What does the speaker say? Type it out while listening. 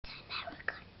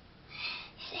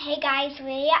Hey guys,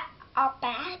 we are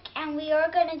back and we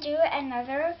are going to do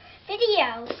another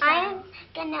video. So. I'm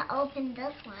going to open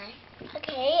this one.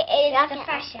 Okay, it's the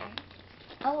fashion.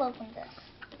 I'll open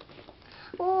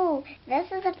this. Ooh, this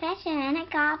is a fashion and I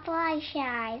got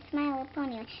Fluttershy. It's My Little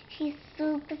Pony. She's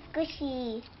super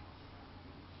squishy.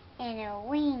 And her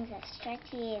wings are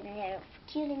stretchy and her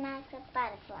cutie marks a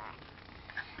butterfly.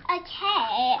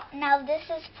 Okay, now this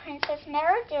is Princess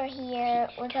Merida here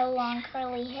with her long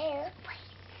curly hair.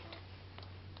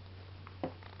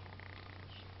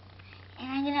 And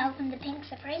I'm going to open the pink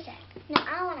surprise egg. No,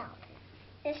 I want to open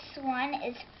it. This one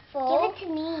is full Give it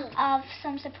to me. Of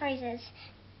some surprises.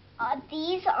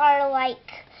 These are like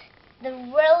the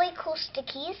really cool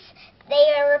stickies.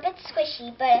 They are a bit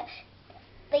squishy, but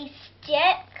they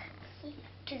stick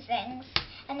to things.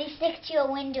 And they stick to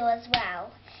a window as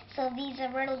well. So these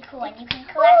are really cool and you can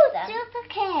collect them.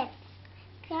 Duplicates.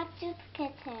 Got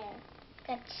duplicates here.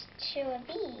 Got two of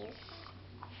these.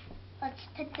 Let's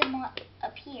put them up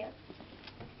here.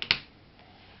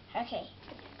 Okay.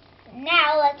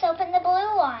 Now let's open the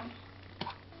blue one.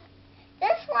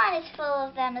 This one is full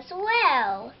of them as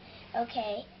well.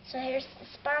 Okay, so here's the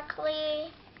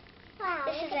sparkly. Wow.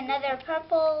 This is another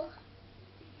purple.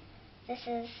 This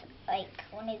is like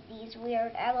one of these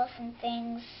weird elephant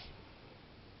things.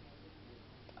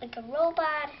 Like a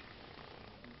robot.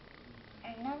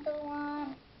 Another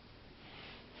one.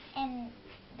 And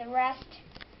the rest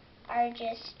are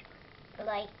just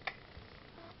like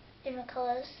different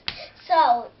colors.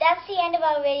 So that's the end of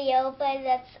our video, but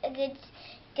that's a good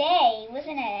day,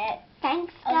 wasn't it?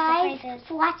 Thanks guys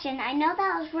for watching. I know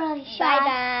that was really short.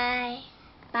 Bye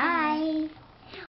bye. Bye.